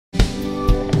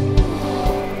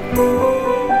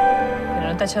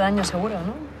te ha hecho daño seguro,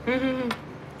 ¿no?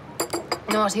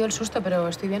 No, ha sido el susto, pero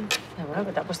estoy bien. Bueno,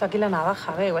 que te ha puesto aquí la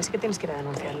navaja, ve, igual sí que tienes que ir a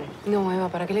denunciarle. No, Eva,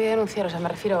 ¿para qué le voy a denunciar? O sea, me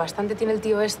refiero, bastante tiene el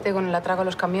tío este con el atraco de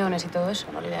los camiones y todo eso.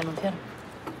 No le voy a denunciar.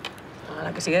 A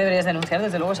la que sí que deberías denunciar,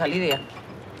 desde luego, es a Lidia.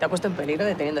 Te ha puesto en peligro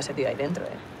deteniendo a ese tío ahí dentro, ¿eh?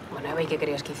 Bueno, Eva, ¿y qué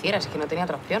querías que hiciera? Es que no tenía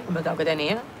otra opción. Hombre, claro que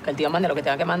tenía. Que el tío mande lo que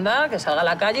tenga que mandar, que salga a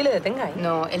la calle y le detenga ahí.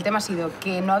 No, el tema ha sido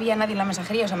que no había nadie en la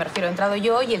mensajería. O sea, me refiero, he entrado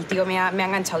yo y el tío me ha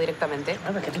enganchado directamente. Bueno,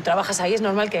 pero es que tú trabajas ahí, es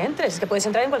normal que entres. Es que puedes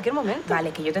entrar en cualquier momento.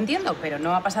 Vale, que yo te entiendo, pero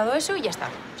no ha pasado eso y ya está.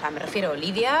 O sea, me refiero,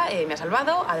 Lidia me ha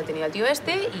salvado, ha detenido al tío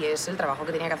este y es el trabajo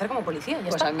que tenía que hacer como policía. Ya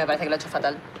Pues está. a mí me parece que lo ha hecho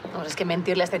fatal. Vamos, es que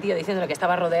mentirle a este tío diciéndole que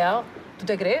estaba rodeado, ¿tú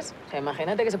te crees? O sea,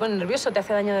 imagínate que se pone nervioso, te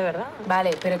hace daño de verdad.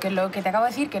 Vale, pero que lo que te acabo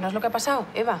de decir, que no es lo que ha pasado,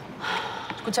 Eva.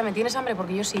 Escúchame, ¿tienes hambre?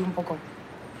 Porque yo sí, un poco.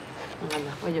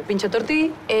 Anda, oye, pincho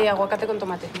tortilla. Aguacate con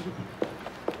tomate.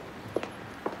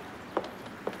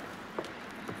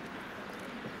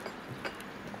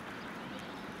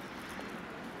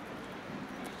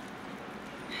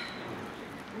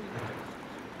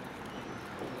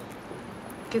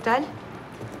 ¿Qué tal?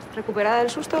 ¿Recuperada del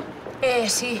susto?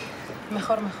 Sí,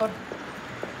 mejor.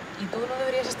 ¿Y tú no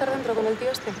deberías estar dentro con el tío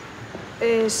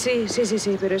este?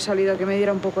 Sí, pero he salido a que me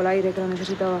diera un poco el aire, que lo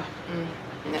necesitaba.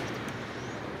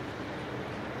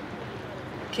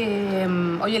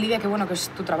 Oye, Lidia, qué bueno que es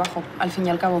tu trabajo, al fin y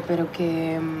al cabo, pero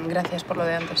que gracias por lo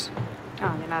de antes.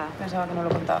 Ah, de nada. Pensaba que no lo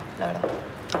contaba, la verdad.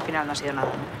 Al final no ha sido nada,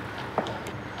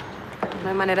 No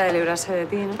hay manera de librarse de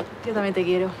ti, ¿no? Yo también te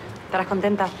quiero. ¿Estarás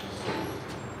contenta?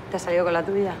 ¿Te has salido con la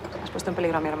tuya? Has puesto en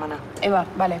peligro a mi hermana. Eva,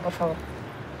 vale, por favor.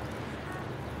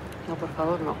 No, por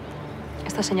favor, no.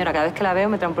 Esta señora, cada vez que la veo,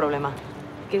 me trae un problema.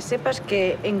 Que sepas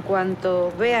que en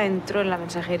cuanto Bea entró en la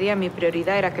mensajería, mi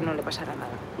prioridad era que no le pasara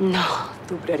nada. No,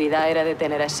 tu prioridad era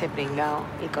detener a ese pringao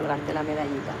y colgarte la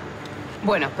medallita.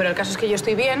 Bueno, pero el caso es que yo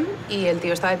estoy bien y el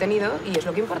tío está detenido y es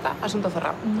lo que importa. Asunto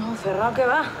cerrado. No, cerrado que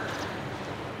va.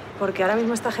 Porque ahora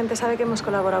mismo esta gente sabe que hemos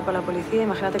colaborado con la policía.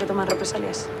 Imagínate que toman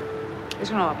represalias.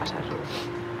 Eso no va a pasar.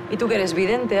 ¿Y tú que eres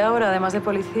vidente ahora, además de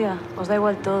policía? Os da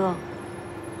igual todo.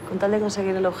 Con tal de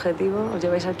conseguir el objetivo, os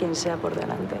lleváis a quien sea por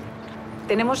delante.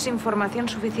 Tenemos información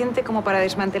suficiente como para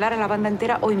desmantelar a la banda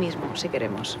entera hoy mismo, si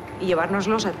queremos. Y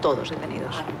llevárnoslos a todos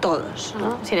detenidos. A todos,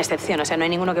 ¿no? Sin excepción. O sea, no hay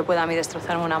ninguno que pueda a mí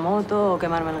destrozarme una moto o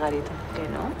quemarme el garito.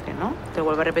 Que no. Te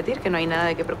vuelvo a repetir que no hay nada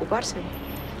de qué preocuparse.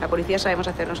 La policía sabemos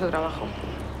hacer nuestro trabajo.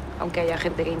 Aunque haya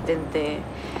gente que intente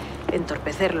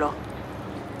entorpecerlo.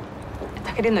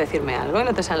 ¿Estás queriendo decirme algo y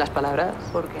no te salen las palabras?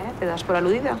 ¿Por qué? ¿Te das por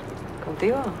aludida?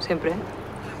 ¿Contigo? Siempre.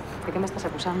 ¿De qué me estás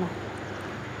acusando?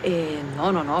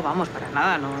 No, vamos, para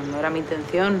nada. No era mi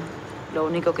intención. Lo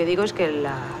único que digo es que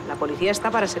la policía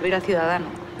está para servir al ciudadano.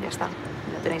 Ya está.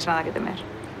 No tenéis nada que temer.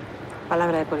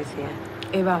 Palabra de policía.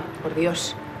 Eva, por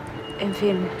Dios. En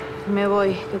fin, me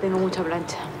voy, que tengo mucha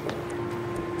plancha.